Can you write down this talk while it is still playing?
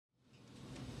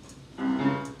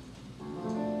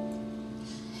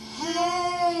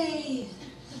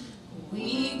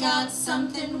got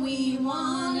something we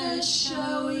wanna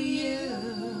show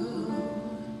you.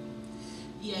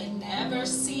 You've never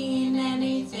seen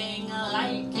anything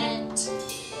like it.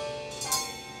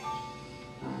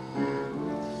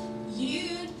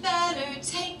 You'd better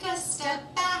take a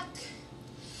step back,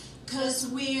 'cause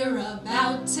we're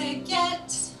about to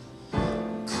get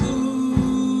cool.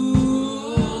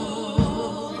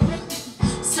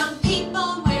 Some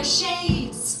people wear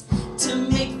shades to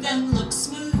make them look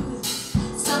smooth.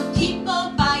 Some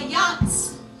people buy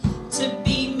yachts to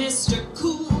be Mr.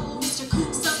 Cool.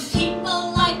 Some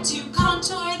people like to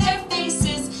contour their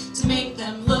faces to make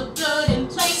them look good in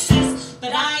places.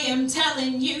 But I am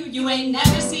telling you, you ain't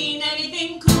never seen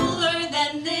anything cooler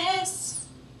than this.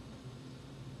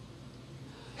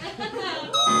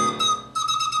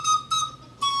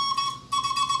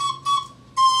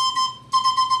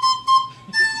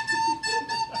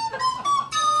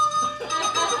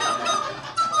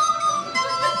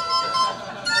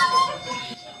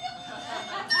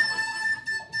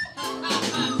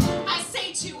 I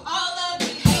say to all of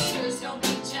you haters, don't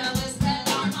be jealous that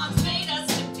our moms made us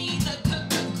to be the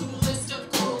coolest of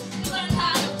cool. We learned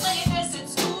how to play this at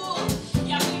school.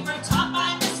 Yeah, we were taught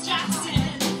by Miss Jackson.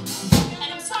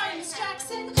 And I'm sorry, Miss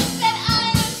Jackson, that I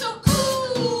am so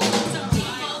cool. Some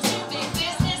people do big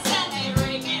business and they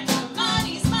bring in the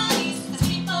monies. Some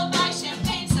people buy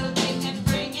champagne so they can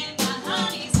bring in the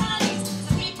honeys.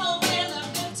 Some people wear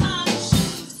Louboutin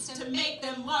shoes to make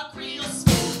them walk real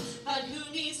smooth. But who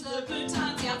needs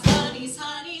Louboutins? Yeah,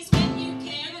 honeys, when you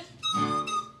can.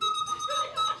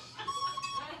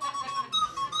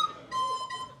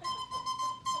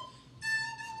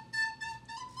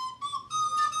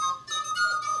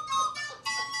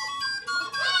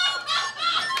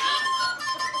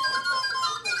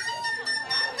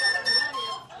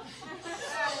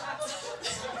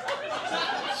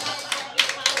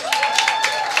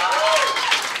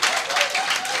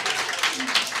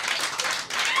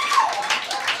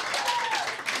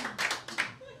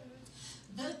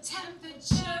 The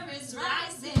temperature is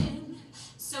rising,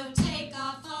 so take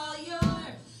off all your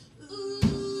ooh.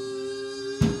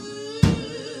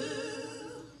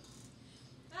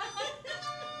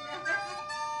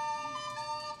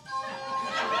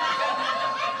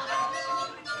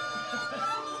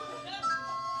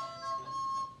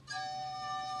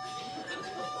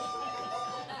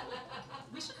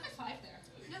 We should high five there.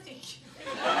 No, thank you.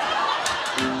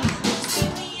 You've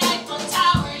seen the Eiffel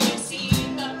Tower, you've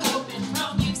seen the Pope in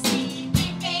Rome, you've seen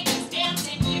big babies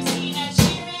dancing, you've seen Ed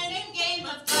Sheeran in Game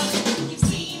of Thrones, you've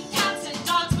seen cats and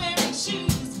dogs wearing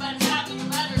shoes, but have you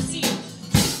ever seen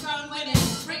grown women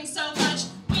bring so much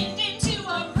wind into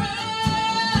a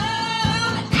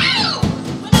room? Ow!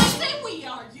 When I say we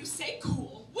are, you say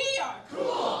cool. We are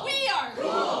cool. We are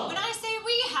cool. When I say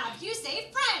we have, you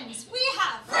say friends. We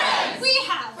have friends. We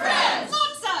have friends.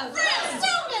 Lots of friends.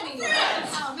 So many friends.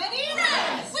 How many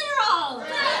friends? We're all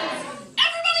friends.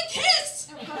 Everybody kiss.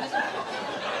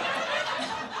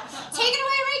 Take it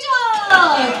away, Rachel.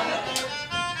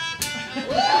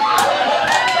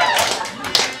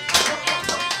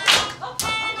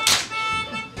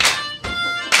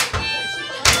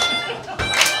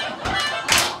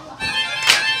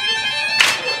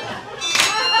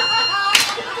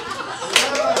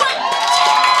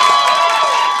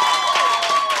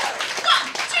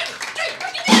 One, two, three,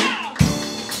 break it down.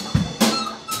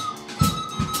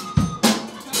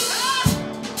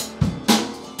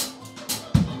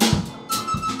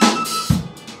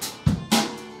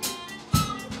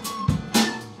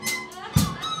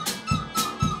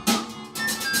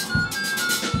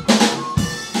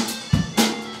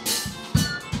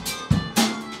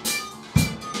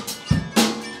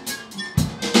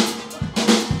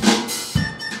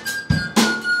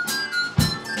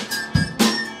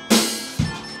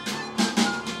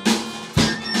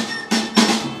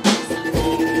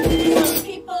 Some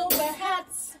people wear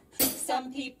hats,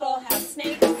 some people have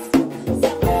snakes,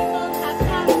 some people have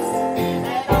hats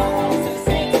that are also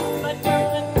snakes, but you're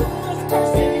the coolest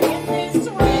person in this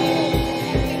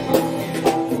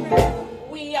room.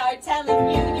 We are telling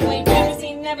you, you ain't never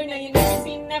seen, never know, you never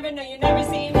seen, never know, you never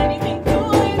seen anything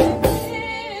cooler than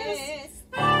this.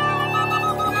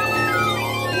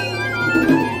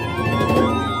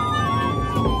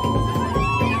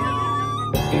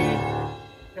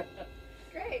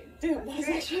 Great. Dude, that was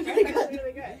actually That really was good.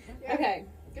 really good. Yeah. Okay,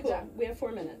 Good cool. job. We have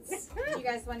 4 minutes. Do you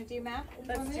guys want to do map?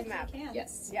 Let's do map. We can.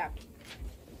 Yes. Yeah.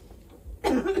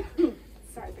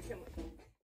 Sorry, McKinley.